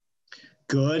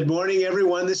Good morning,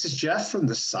 everyone. This is Jeff from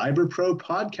the Cyber Pro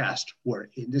podcast, where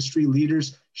industry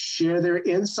leaders share their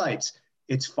insights.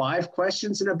 It's 5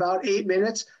 questions in about 8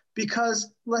 minutes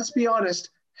because, let's be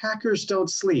honest, hackers don't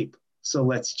sleep. So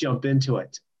let's jump into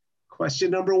it.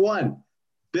 Question number 1.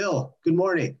 Bill, good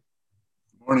morning.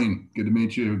 Good morning. Good to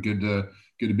meet you. Good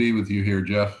to be with you here,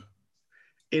 Jeff.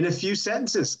 In a few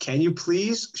sentences, can you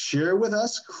please share with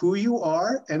us who you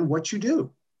are and what you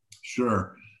do?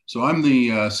 Sure. So I'm the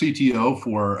CTO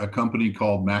for a company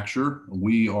called Maxx.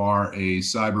 We are a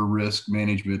cyber risk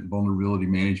management, vulnerability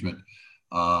management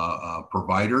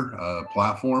provider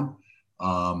platform.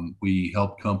 We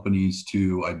help companies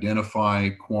to identify,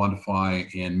 quantify,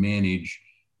 and manage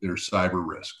their cyber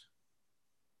risk.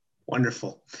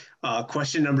 Wonderful.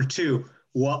 Question number 2.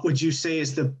 What would you say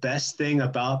is the best thing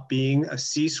about being a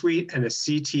C-suite and a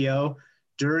CTO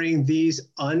during these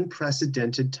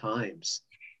unprecedented times?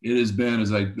 It has been,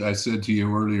 as I said to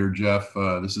you earlier, Jeff,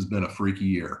 this has been a freaky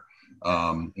year.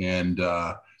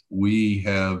 We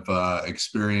have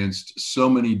experienced so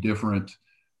many different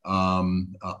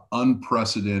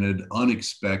unprecedented,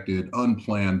 unexpected,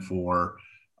 unplanned for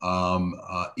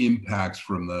impacts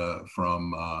from the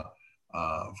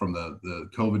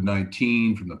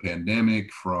COVID-19, from the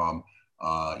pandemic, from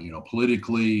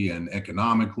politically and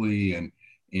economically, and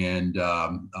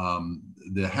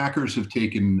the hackers have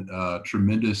taken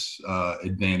tremendous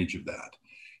advantage of that.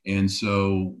 And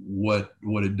so what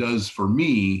it does for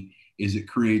me is it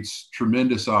creates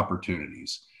tremendous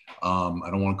opportunities. I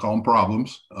don't want to call them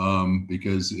problems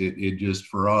because it just,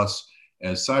 for us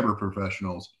as cyber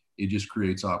professionals, it just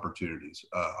creates opportunities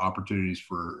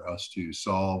for us to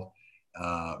solve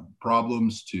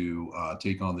problems, to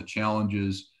take on the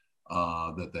challenges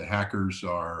that the hackers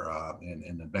are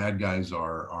and the bad guys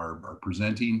are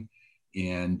presenting,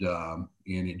 and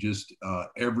it just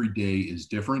every day is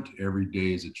different. Every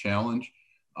day is a challenge.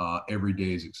 Every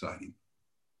day is exciting.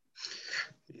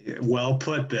 Well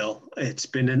put, Bill. It's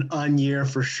been an year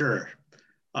for sure.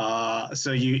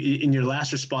 So you, in your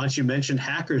last response, you mentioned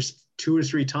hackers 2 or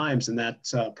 3 times, and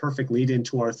that's a perfect lead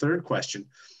into our third question.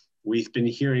 We've been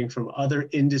hearing from other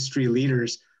industry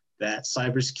leaders that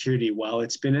cybersecurity, while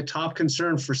it's been a top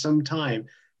concern for some time,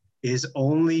 is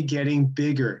only getting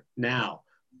bigger now.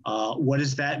 What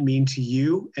does that mean to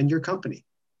you and your company?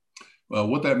 Well,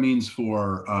 what that means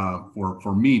for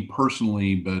me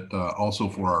personally, but also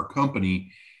for our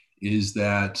company, is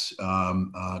that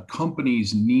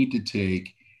companies need to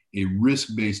take a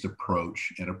risk-based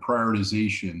approach and a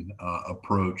prioritization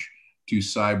approach to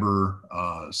cyber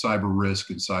risk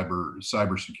and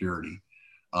cybersecurity.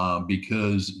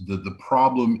 Because the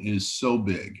problem is so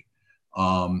big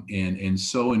and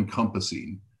so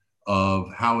encompassing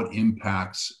of how it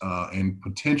impacts and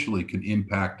potentially can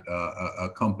impact a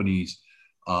company's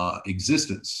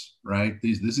existence, right?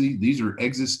 These are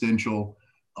existential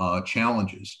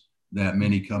challenges that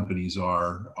many companies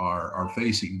are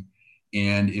facing.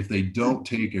 And if they don't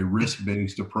take a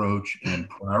risk-based approach and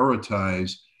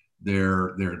prioritize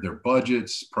their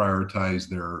budgets, prioritize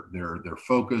their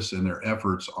focus and their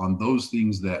efforts on those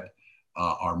things that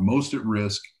are most at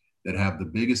risk, that have the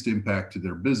biggest impact to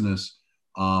their business,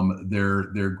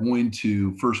 they're going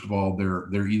to, first of all,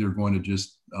 they're either going to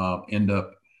just end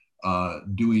up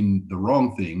doing the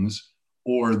wrong things,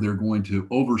 or they're going to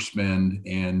overspend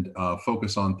and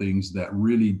focus on things that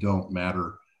really don't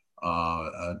matter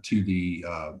to the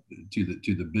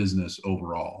business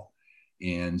overall.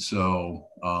 And so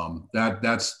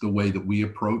that's the way that we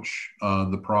approach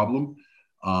the problem.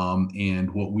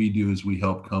 And what we do is we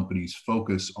help companies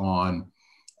focus on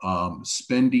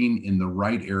spending in the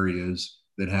right areas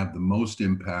that have the most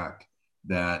impact,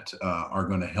 that are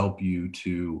going to help you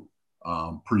to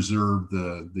preserve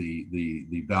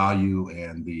the value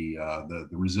and the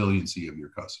resiliency of your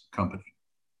company.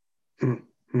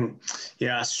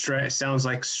 Yeah, it sounds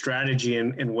like strategy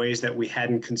in ways that we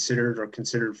hadn't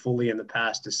considered fully in the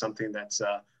past is something that's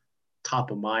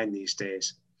top of mind these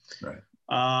days. Right.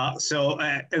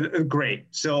 Great.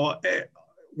 So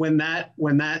when I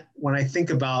think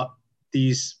about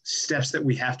these steps that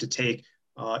we have to take,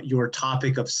 your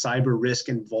topic of cyber risk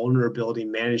and vulnerability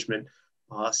management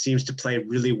seems to play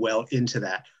really well into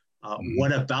that.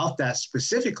 What about that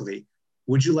specifically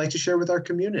would you like to share with our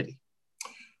community?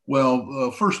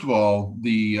 Well, first of all,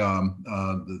 the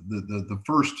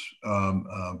first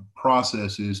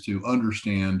process is to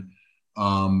understand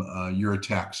your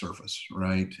attack surface,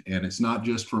 right? And it's not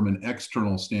just from an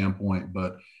external standpoint,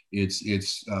 but it's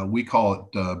we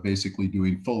call it basically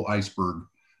doing full iceberg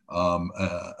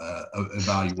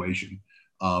evaluation.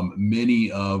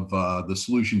 Many of the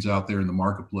solutions out there in the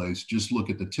marketplace just look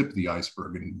at the tip of the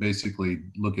iceberg and basically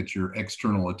look at your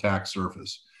external attack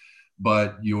surface.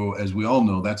 But as we all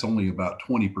know, that's only about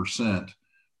 20%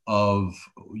 of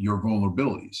your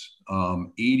vulnerabilities.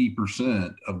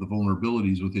 80% of the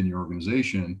vulnerabilities within your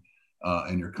organization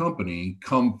and your company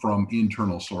come from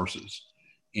internal sources.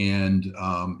 And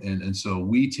so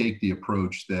we take the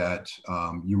approach that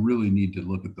you really need to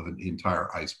look at the entire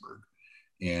iceberg.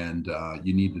 And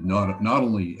you need to not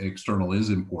only external is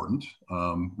important,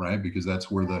 right? Because that's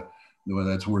where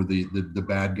the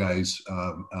bad guys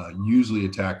usually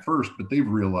attack first. But they've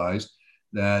realized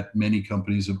that many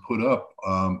companies have put up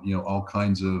all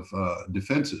kinds of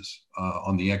defenses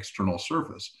on the external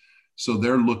surface. So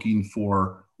they're looking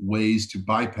for ways to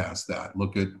bypass that.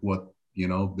 Look at what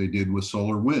they did with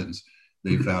SolarWinds.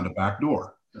 They found a back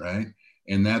door, right?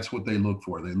 And that's what they look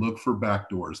for. They look for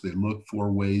backdoors. They look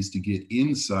for ways to get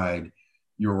inside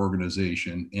your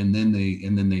organization, and then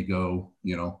they go,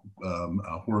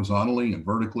 horizontally and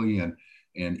vertically, and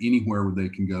anywhere where they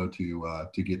can go to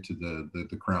get to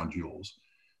the crown jewels.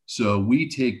 So we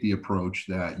take the approach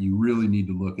that you really need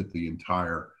to look at the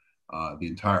entire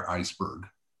iceberg,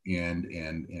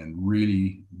 and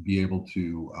really be able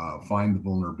to find the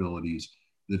vulnerabilities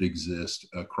that exist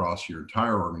across your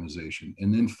entire organization,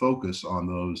 and then focus on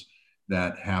those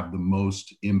that have the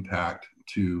most impact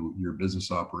to your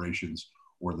business operations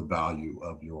or the value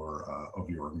of your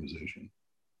organization.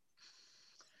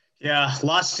 Yeah,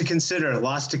 lots to consider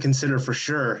for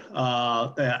sure.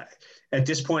 At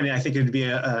this point, I think it would be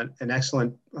an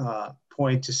excellent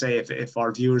point to say if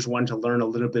our viewers want to learn a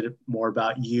little bit more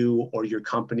about you or your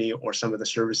company or some of the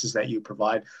services that you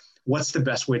provide, what's the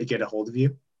best way to get a hold of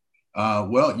you?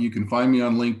 Well, you can find me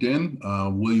on LinkedIn,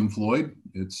 William Floyd.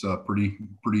 It's pretty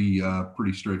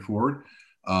straightforward.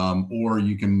 Or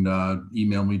you can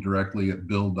email me directly at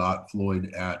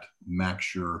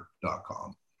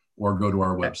bill.floyd@maxsure.com, or go to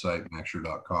our website,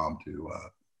 maxsure.com, to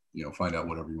find out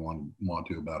whatever you want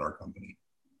to about our company.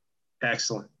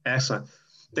 Excellent.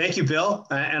 Thank you, Bill.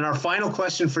 And our final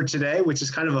question for today, which is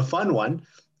kind of a fun one,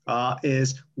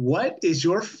 is what is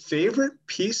your favorite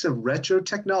piece of retro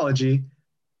technology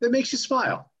that makes you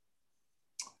smile?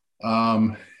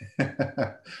 I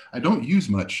don't use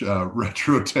much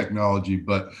retro technology,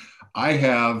 but I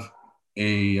have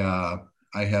a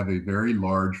very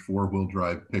large 4-wheel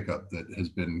drive pickup that has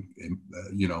been,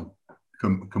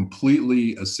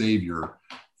 completely a savior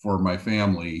for my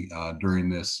family during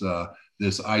this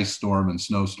ice storm and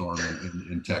snowstorm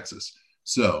in Texas.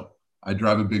 So I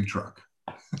drive a big truck.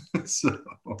 So.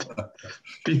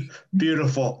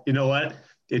 Beautiful. You know what?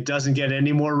 It doesn't get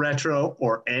any more retro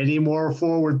or any more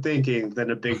forward thinking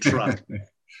than a big truck.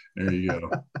 There you go.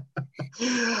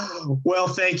 Well,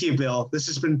 thank you, Bill. This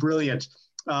has been brilliant.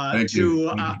 Thank you.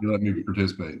 Thank you for letting me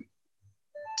participate.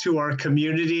 To our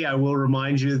community, I will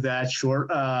remind you that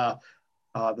the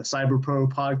Cyber Pro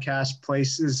podcast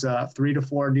places 3 to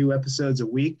 4 new episodes a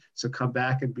week. So come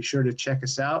back and be sure to check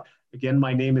us out. Again,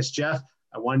 my name is Jeff.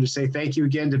 I wanted to say thank you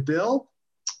again to Bill,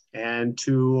 and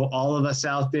to all of us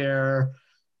out there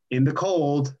in the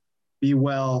cold. Be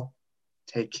well.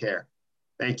 Take care.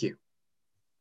 Thank you.